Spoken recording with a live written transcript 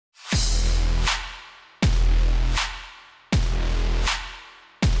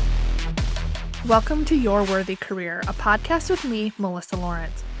Welcome to Your Worthy Career, a podcast with me, Melissa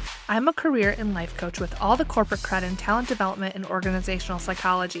Lawrence. I'm a career and life coach with all the corporate cred in talent development and organizational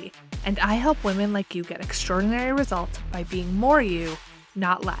psychology, and I help women like you get extraordinary results by being more you,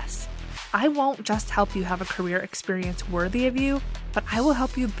 not less. I won't just help you have a career experience worthy of you, but I will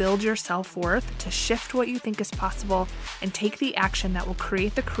help you build your self-worth to shift what you think is possible and take the action that will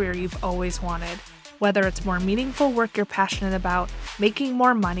create the career you've always wanted. Whether it's more meaningful work you're passionate about, making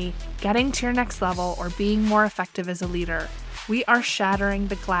more money, getting to your next level, or being more effective as a leader, we are shattering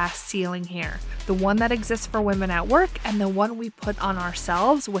the glass ceiling here, the one that exists for women at work and the one we put on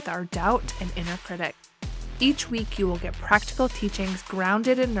ourselves with our doubt and inner critic. Each week, you will get practical teachings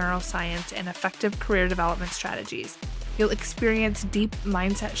grounded in neuroscience and effective career development strategies. You'll experience deep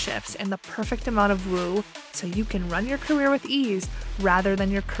mindset shifts and the perfect amount of woo so you can run your career with ease rather than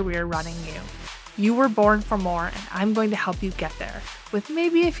your career running you. You were born for more, and I'm going to help you get there, with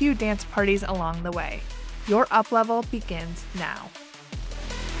maybe a few dance parties along the way. Your up level begins now.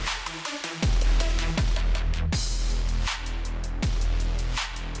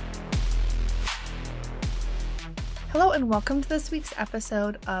 Hello, and welcome to this week's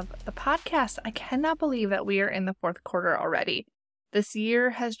episode of the podcast. I cannot believe that we are in the fourth quarter already. This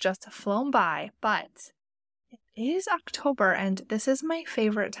year has just flown by, but it is October, and this is my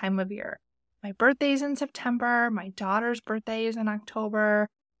favorite time of year. My birthday's in September, my daughter's birthday is in October,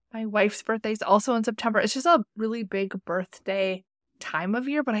 my wife's birthday is also in September. It's just a really big birthday time of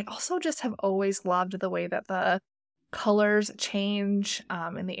year, but I also just have always loved the way that the colors change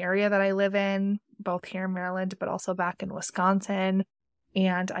in the area that I live in, both here in Maryland, but also back in Wisconsin.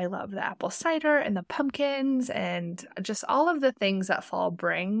 And I love the apple cider and the pumpkins and just all of the things that fall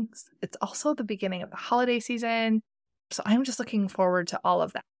brings. It's also the beginning of the holiday season, so I'm just looking forward to all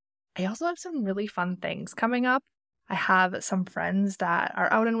of that. I also have some really fun things coming up. I have some friends that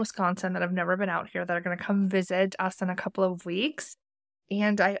are out in Wisconsin that have never been out here that are going to come visit us in a couple of weeks.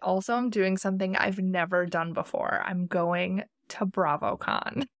 And I also am doing something I've never done before. I'm going to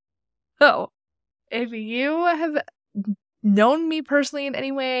BravoCon. So, if you have known me personally in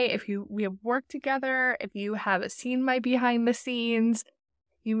any way, we have worked together, if you have seen my behind the scenes,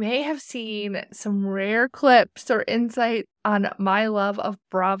 you may have seen some rare clips or insight on my love of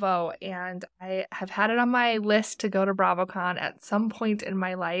Bravo, and I have had it on my list to go to BravoCon at some point in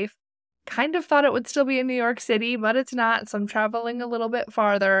my life. Kind of thought it would still be in New York City, but it's not, so I'm traveling a little bit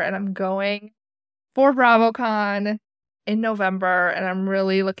farther, and I'm going for BravoCon in November, and I'm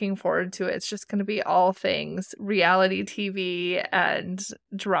really looking forward to it. It's just going to be all things reality TV and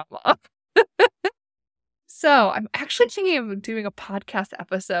drama. So I'm actually thinking of doing a podcast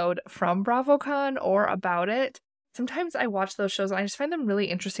episode from BravoCon or about it. Sometimes I watch those shows and I just find them really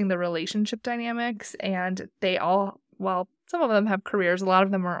interesting, the relationship dynamics, and they all, well, some of them have careers. A lot of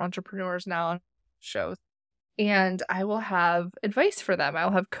them are entrepreneurs now on shows. And I will have advice for them.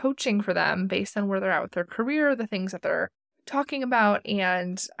 I'll have coaching for them based on where they're at with their career, the things that they're talking about.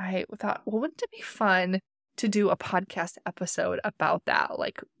 And I thought, well, wouldn't it be fun to do a podcast episode about that?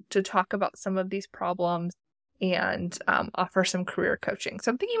 Like to talk about some of these problems and offer some career coaching.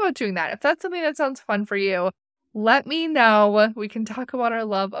 So I'm thinking about doing that. If that's something that sounds fun for you, let me know. We can talk about our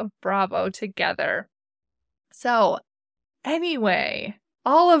love of Bravo together. So anyway,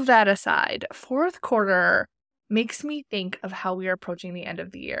 all of that aside, fourth quarter makes me think of how we are approaching the end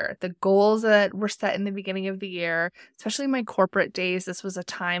of the year. The goals that were set in the beginning of the year, especially my corporate days, this was a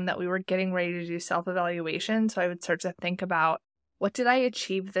time that we were getting ready to do self-evaluation. So I would start to think about, what did I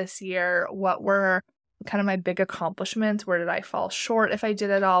achieve this year? What were kind of my big accomplishments? Where did I fall short if I did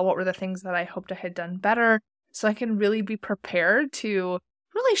it all? What were the things that I hoped I had done better? So I can really be prepared to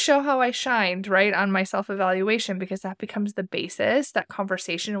really show how I shined, right, on my self-evaluation, because that becomes the basis, that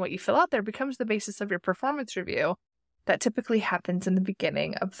conversation and what you fill out there becomes the basis of your performance review that typically happens in the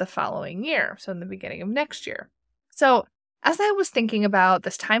beginning of the following year, so in the beginning of next year. So as I was thinking about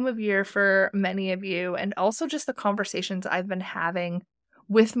this time of year for many of you, and also just the conversations I've been having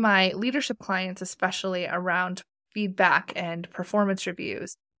with my leadership clients, especially around feedback and performance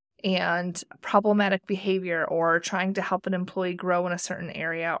reviews and problematic behavior, or trying to help an employee grow in a certain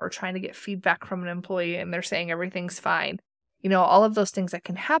area, or trying to get feedback from an employee and they're saying everything's fine. You know, all of those things that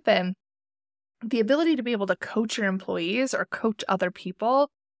can happen. The ability to be able to coach your employees or coach other people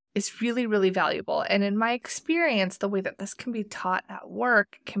is really, really valuable. And in my experience, the way that this can be taught at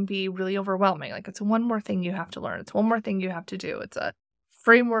work can be really overwhelming. Like, it's one more thing you have to learn. It's one more thing you have to do. It's a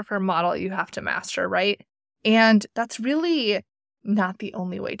framework or model you have to master, right? And that's really not the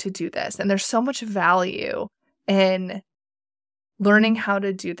only way to do this. And there's so much value in learning how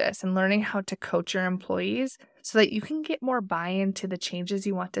to do this and learning how to coach your employees so that you can get more buy-in to the changes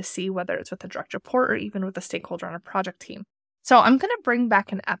you want to see, whether it's with a direct report or even with a stakeholder on a project team. So I'm going to bring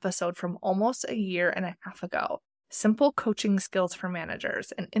back an episode from almost a year and a half ago, Simple Coaching Skills for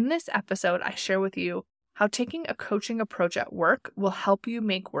Managers. And in this episode, I share with you how taking a coaching approach at work will help you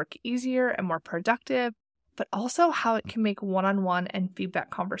make work easier and more productive, but also how it can make one-on-one and feedback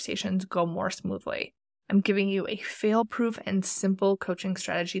conversations go more smoothly. I'm giving you a fail-proof and simple coaching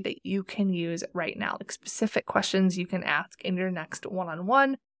strategy that you can use right now, like specific questions you can ask in your next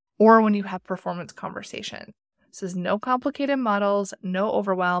one-on-one or when you have performance conversation. This is no complicated models, no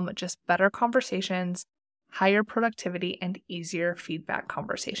overwhelm, just better conversations, higher productivity, and easier feedback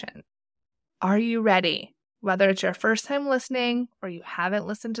conversation. Are you ready? Whether it's your first time listening or you haven't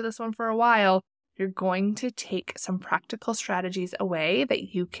listened to this one for a while, you're going to take some practical strategies away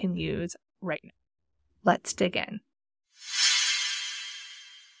that you can use right now. Let's dig in.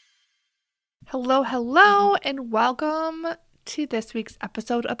 Hello, and welcome to this week's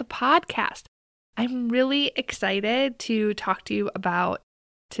episode of the podcast. I'm really excited to talk to you about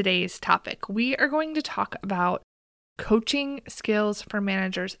today's topic. We are going to talk about coaching skills for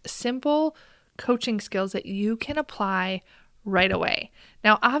managers, simple coaching skills that you can apply right away.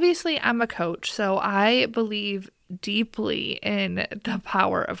 Now, obviously, I'm a coach, so I believe deeply in the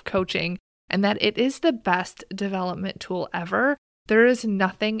power of coaching and that it is the best development tool ever. There is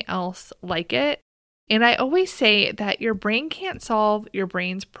nothing else like it. And I always say that your brain can't solve your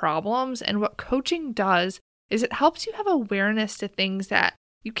brain's problems. And what coaching does is it helps you have awareness to things that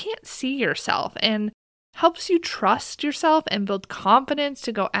you can't see yourself and helps you trust yourself and build confidence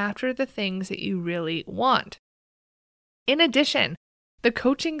to go after the things that you really want. In addition, the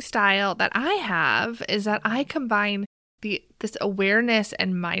coaching style that I have is that I combine this awareness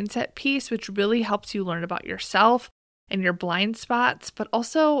and mindset piece, which really helps you learn about yourself and your blind spots, but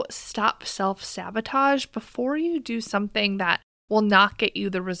also stop self-sabotage before you do something that will not get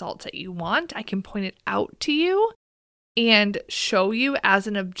you the results that you want. I can point it out to you and show you as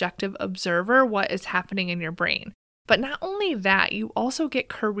an objective observer what is happening in your brain. But not only that, you also get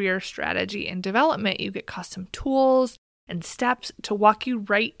career strategy and development. You get custom tools and steps to walk you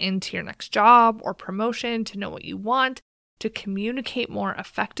right into your next job or promotion, to know what you want, to communicate more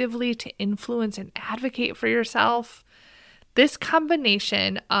effectively, to influence and advocate for yourself. This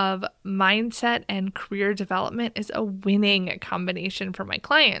combination of mindset and career development is a winning combination for my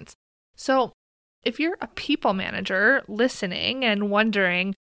clients. So if you're a people manager listening and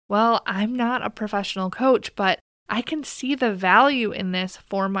wondering, well, I'm not a professional coach, but I can see the value in this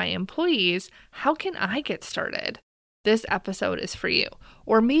for my employees, how can I get started? This episode is for you.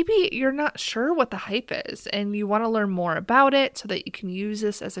 Or maybe you're not sure what the hype is and you want to learn more about it so that you can use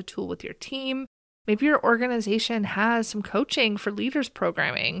this as a tool with your team. Maybe your organization has some coaching for leaders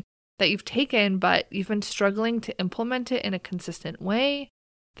programming that you've taken, but you've been struggling to implement it in a consistent way.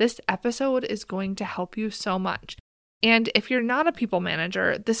 This episode is going to help you so much. And if you're not a people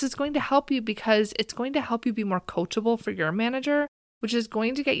manager, this is going to help you because it's going to help you be more coachable for your manager, which is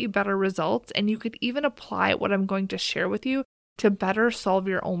going to get you better results. And you could even apply what I'm going to share with you to better solve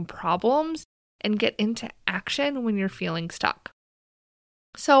your own problems and get into action when you're feeling stuck.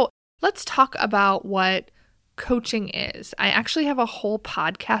 So let's talk about what coaching is. I actually have a whole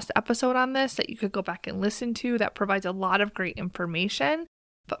podcast episode on this that you could go back and listen to that provides a lot of great information.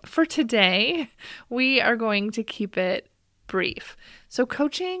 But for today, we are going to keep it brief. So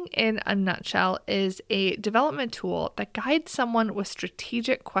coaching in a nutshell is a development tool that guides someone with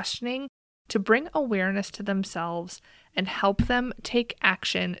strategic questioning to bring awareness to themselves and help them take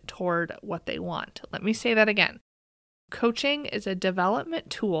action toward what they want. Let me say that again. Coaching is a development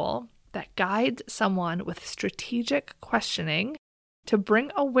tool that guides someone with strategic questioning to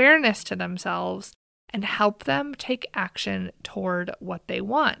bring awareness to themselves and help them take action toward what they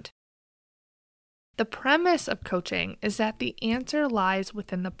want. The premise of coaching is that the answer lies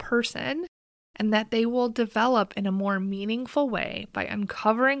within the person and that they will develop in a more meaningful way by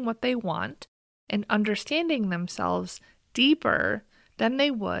uncovering what they want and understanding themselves deeper than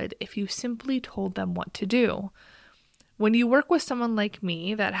they would if you simply told them what to do. When you work with someone like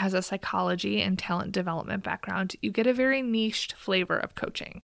me that has a psychology and talent development background, you get a very niched flavor of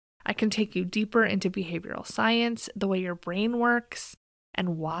coaching. I can take you deeper into behavioral science, the way your brain works,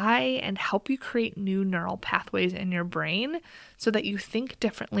 and why, and help you create new neural pathways in your brain so that you think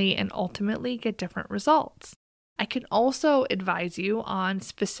differently and ultimately get different results. I can also advise you on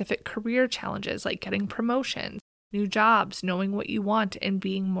specific career challenges like getting promotions, new jobs, knowing what you want, and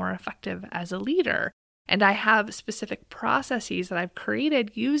being more effective as a leader. And I have specific processes that I've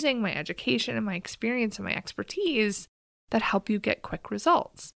created using my education and my experience and my expertise that help you get quick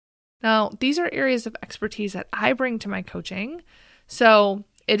results. Now, these are areas of expertise that I bring to my coaching. So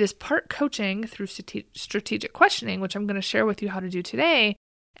it is part coaching through strategic questioning, which I'm going to share with you how to do today.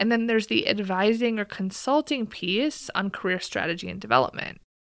 And then there's the advising or consulting piece on career strategy and development.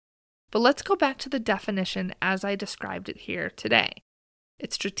 But let's go back to the definition as I described it here today.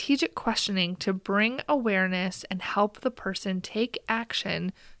 It's strategic questioning to bring awareness and help the person take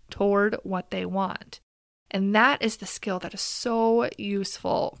action toward what they want. And that is the skill that is so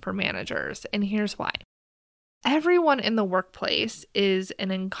useful for managers. And here's why. Everyone in the workplace is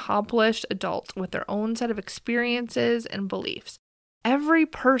an accomplished adult with their own set of experiences and beliefs. Every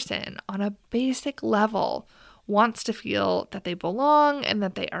person on a basic level wants to feel that they belong and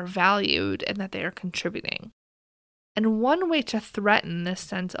that they are valued and that they are contributing. And one way to threaten this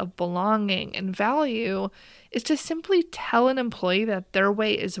sense of belonging and value is to simply tell an employee that their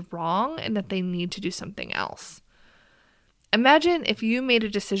way is wrong and that they need to do something else. Imagine if you made a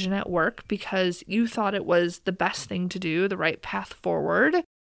decision at work because you thought it was the best thing to do, the right path forward.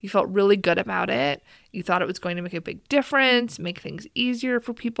 You felt really good about it. You thought it was going to make a big difference, make things easier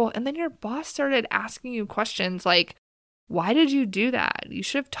for people. And then your boss started asking you questions like, why did you do that? You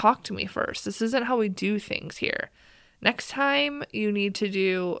should have talked to me first. This isn't how we do things here. Next time you need to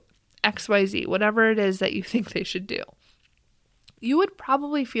do XYZ, whatever it is that you think they should do. You would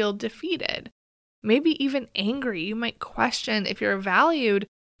probably feel defeated, maybe even angry. You might question if you're valued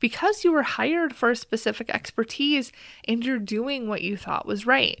because you were hired for a specific expertise and you're doing what you thought was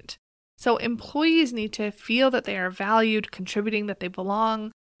right. So employees need to feel that they are valued, contributing, that they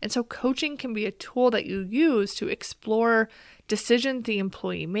belong. And so coaching can be a tool that you use to explore decisions the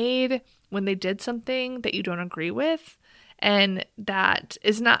employee made when they did something that you don't agree with and that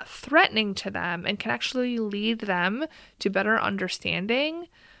is not threatening to them and can actually lead them to better understanding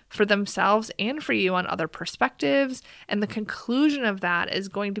for themselves and for you on other perspectives. And the conclusion of that is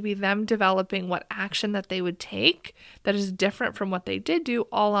going to be them developing what action that they would take that is different from what they did do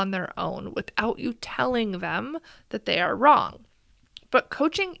all on their own without you telling them that they are wrong. But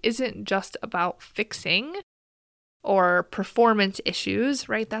coaching isn't just about fixing or performance issues,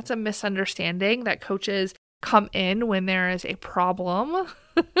 right? That's a misunderstanding that coaches come in when there is a problem.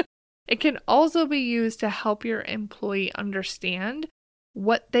 It can also be used to help your employee understand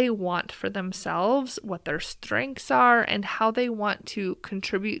what they want for themselves, what their strengths are, and how they want to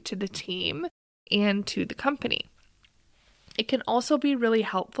contribute to the team and to the company. It can also be really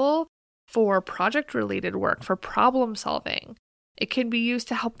helpful for project-related work, for problem solving. It can be used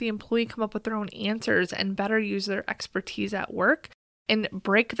to help the employee come up with their own answers and better use their expertise at work and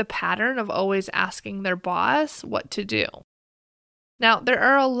break the pattern of always asking their boss what to do. Now, there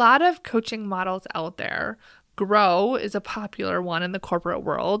are a lot of coaching models out there. Grow is a popular one in the corporate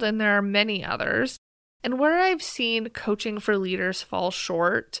world, and there are many others. And where I've seen coaching for leaders fall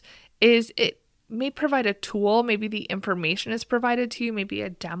short is it may provide a tool, maybe the information is provided to you, maybe a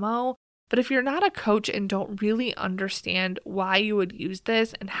demo. But if you're not a coach and don't really understand why you would use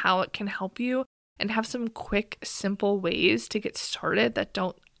this and how it can help you and have some quick, simple ways to get started that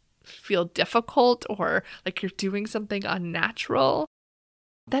don't feel difficult or like you're doing something unnatural,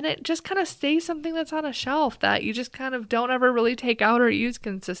 then it just kind of stays something that's on a shelf that you just kind of don't ever really take out or use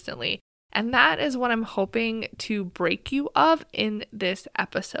consistently. And that is what I'm hoping to break you of in this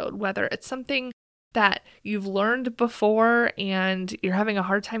episode, whether it's something that you've learned before and you're having a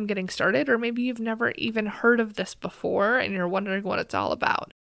hard time getting started, or maybe you've never even heard of this before and you're wondering what it's all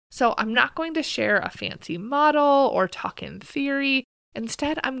about. So I'm not going to share a fancy model or talk in theory.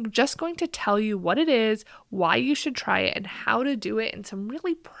 Instead, I'm just going to tell you what it is, why you should try it, and how to do it in some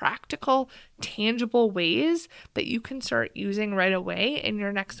really practical, tangible ways that you can start using right away in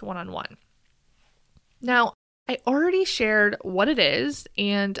your next one-on-one. Now, I already shared what it is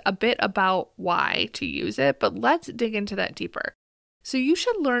and a bit about why to use it, but let's dig into that deeper. So you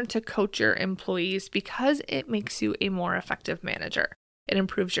should learn to coach your employees because it makes you a more effective manager. It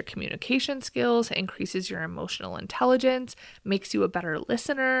improves your communication skills, increases your emotional intelligence, makes you a better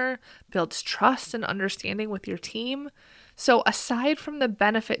listener, builds trust and understanding with your team. So aside from the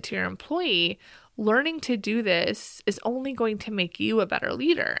benefit to your employee, learning to do this is only going to make you a better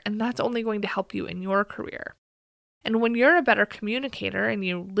leader, and that's only going to help you in your career. And when you're a better communicator and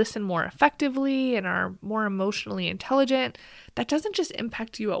you listen more effectively and are more emotionally intelligent, that doesn't just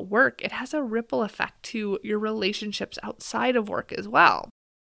impact you at work, it has a ripple effect to your relationships outside of work as well.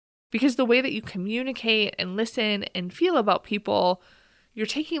 Because the way that you communicate and listen and feel about people, you're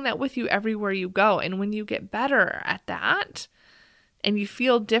taking that with you everywhere you go. And when you get better at that and you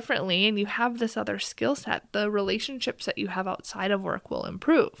feel differently and you have this other skill set, the relationships that you have outside of work will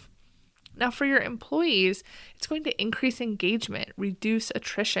improve. Now, for your employees, it's going to increase engagement, reduce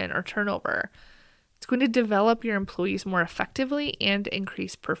attrition or turnover. It's going to develop your employees more effectively and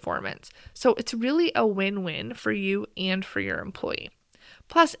increase performance. So it's really a win-win for you and for your employee.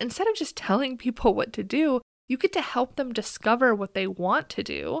 Plus, instead of just telling people what to do, you get to help them discover what they want to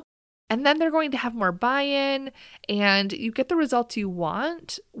do. And then they're going to have more buy-in, and you get the results you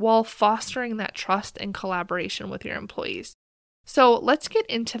want while fostering that trust and collaboration with your employees. So let's get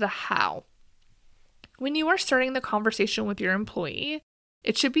into the how. When you are starting the conversation with your employee,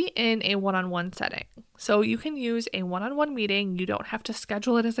 it should be in a one-on-one setting. So you can use a one-on-one meeting. You don't have to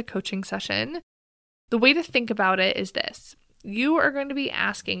schedule it as a coaching session. The way to think about it is this. You are going to be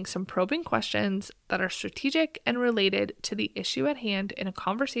asking some probing questions that are strategic and related to the issue at hand in a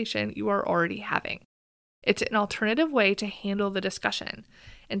conversation you are already having. It's an alternative way to handle the discussion.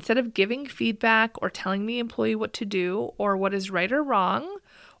 Instead of giving feedback or telling the employee what to do or what is right or wrong,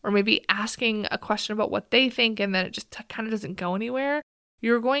 or maybe asking a question about what they think and then it just kind of doesn't go anywhere,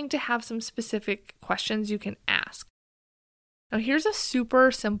 you're going to have some specific questions you can ask. Now, here's a super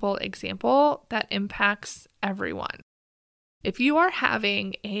simple example that impacts everyone. If you are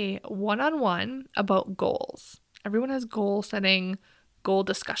having a one-on-one about goals, everyone has goal setting, goal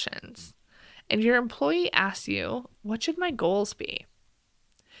discussions, and your employee asks you, what should my goals be?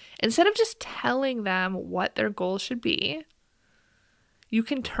 Instead of just telling them what their goals should be, you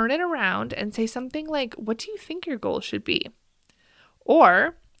can turn it around and say something like, what do you think your goals should be?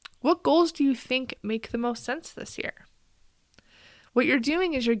 Or, what goals do you think make the most sense this year? What you're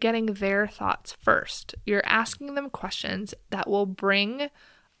doing is you're getting their thoughts first. You're asking them questions that will bring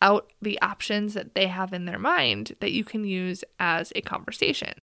out the options that they have in their mind that you can use as a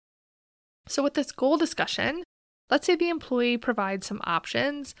conversation. So with this goal discussion, let's say the employee provides some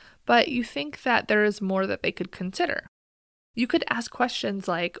options, but you think that there is more that they could consider. You could ask questions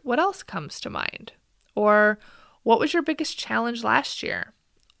like, what else comes to mind? Or, what was your biggest challenge last year?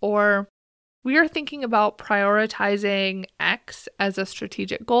 Or, we are thinking about prioritizing X as a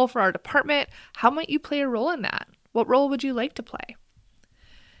strategic goal for our department. How might you play a role in that? What role would you like to play?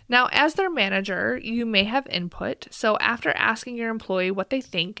 Now, as their manager, you may have input. So after asking your employee what they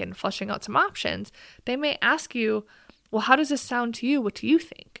think and fleshing out some options, they may ask you, well, how does this sound to you? What do you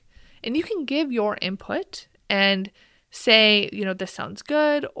think? And you can give your input and say, this sounds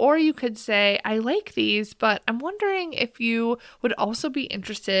good. Or you could say, I like these, but I'm wondering if you would also be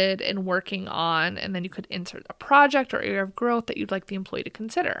interested in working on, and then you could insert a project or area of growth that you'd like the employee to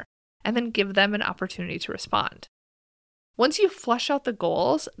consider, and then give them an opportunity to respond. Once you flesh out the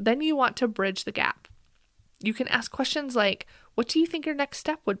goals, then you want to bridge the gap. You can ask questions like, what do you think your next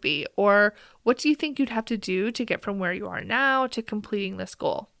step would be? Or what do you think you'd have to do to get from where you are now to completing this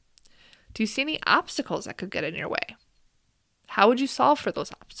goal? Do you see any obstacles that could get in your way? How would you solve for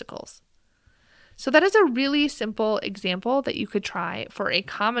those obstacles? So that is a really simple example that you could try for a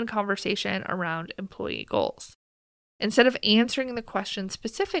common conversation around employee goals. Instead of answering the question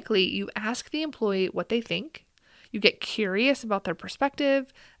specifically, you ask the employee what they think. You get curious about their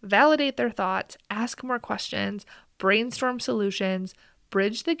perspective, validate their thoughts, ask more questions, brainstorm solutions,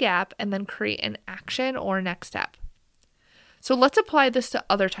 bridge the gap, and then create an action or next step. So let's apply this to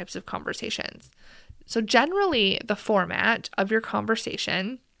other types of conversations. So generally, the format of your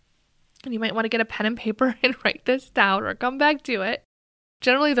conversation, and you might want to get a pen and paper and write this down or come back to it.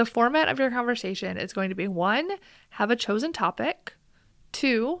 Generally, the format of your conversation is going to be 1, have a chosen topic,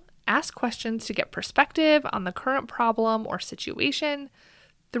 2, ask questions to get perspective on the current problem or situation,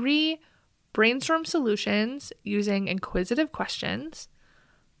 3, brainstorm solutions using inquisitive questions,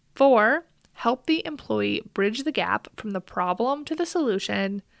 4, help the employee bridge the gap from the problem to the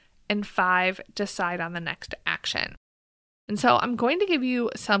solution, and 5, decide on the next action. And so I'm going to give you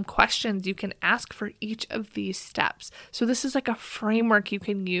some questions you can ask for each of these steps. So this is like a framework you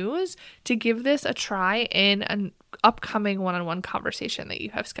can use to give this a try in an upcoming one-on-one conversation that you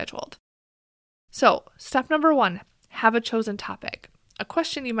have scheduled. So step number 1, have a chosen topic. A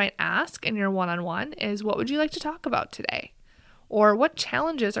question you might ask in your one-on-one is, what would you like to talk about today? Or what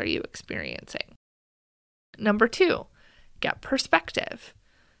challenges are you experiencing? Number 2, get perspective.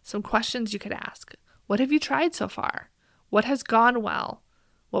 Some questions you could ask. What have you tried so far? What has gone well?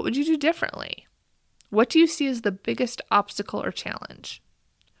 What would you do differently? What do you see as the biggest obstacle or challenge?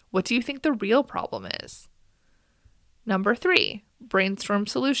 What do you think the real problem is? Number 3, brainstorm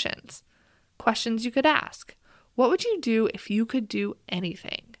solutions. Questions you could ask. What would you do if you could do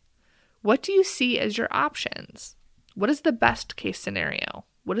anything? What do you see as your options? What is the best case scenario?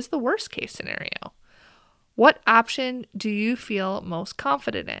 What is the worst case scenario? What option do you feel most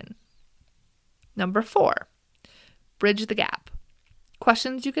confident in? Number 4, bridge the gap.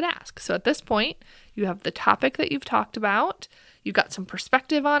 questions you could ask. So at this point, you have the topic that you've talked about, you've got some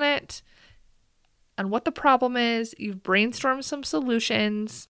perspective on it, on what the problem is, you've brainstormed some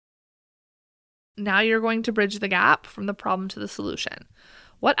solutions. Now you're going to bridge the gap from the problem to the solution.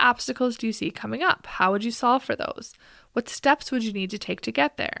 What obstacles do you see coming up? How would you solve for those? What steps would you need to take to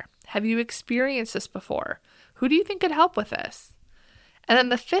get there? Have you experienced this before? Who do you think could help with this? And then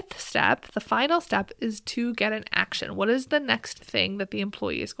the fifth step, the final step, is to get an action. What is the next thing that the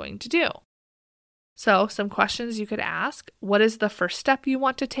employee is going to do? So some questions you could ask. What is the first step you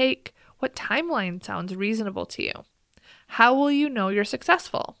want to take? What timeline sounds reasonable to you? How will you know you're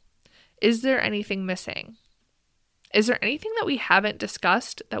successful? Is there anything missing? Is there anything that we haven't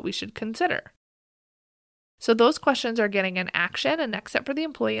discussed that we should consider? So those questions are getting an action, a next step for the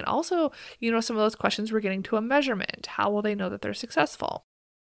employee. And also, some of those questions we're getting to a measurement. How will they know that they're successful?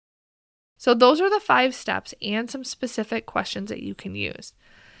 So those are the 5 steps and some specific questions that you can use.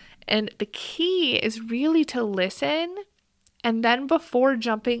 And the key is really to listen. And then before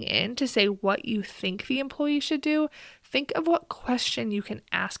jumping in to say what you think the employee should do, think of what question you can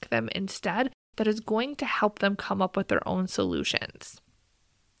ask them instead that is going to help them come up with their own solutions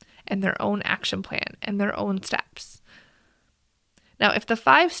and their own action plan and their own steps. Now, if the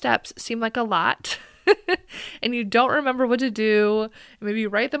 5 steps seem like a lot and you don't remember what to do, maybe you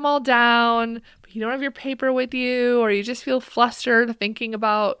write them all down, but you don't have your paper with you, or you just feel flustered thinking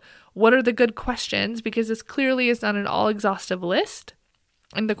about what are the good questions, because this clearly is not an all-exhaustive list.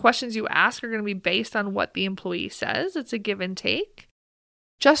 And the questions you ask are going to be based on what the employee says. It's a give and take.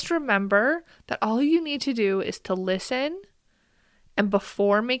 Just remember that all you need to do is to listen, and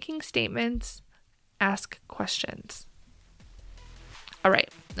before making statements, ask questions. All right,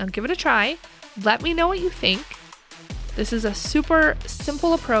 now give it a try. Let me know what you think. This is a super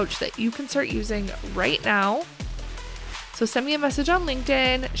simple approach that you can start using right now. So send me a message on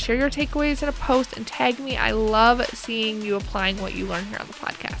LinkedIn, share your takeaways in a post, and tag me. I love seeing you applying what you learn here on the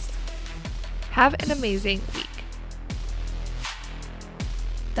podcast. Have an amazing week.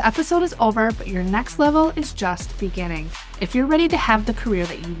 The episode is over, but your next level is just beginning. If you're ready to have the career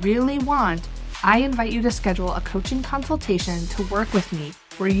that you really want, I invite you to schedule a coaching consultation to work with me,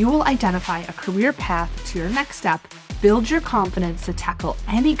 where you will identify a career path to your next step, build your confidence to tackle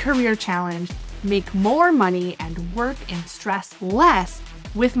any career challenge, make more money, and work and stress less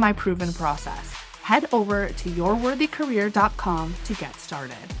with my proven process. Head over to yourworthycareer.com to get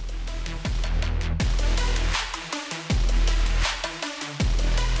started.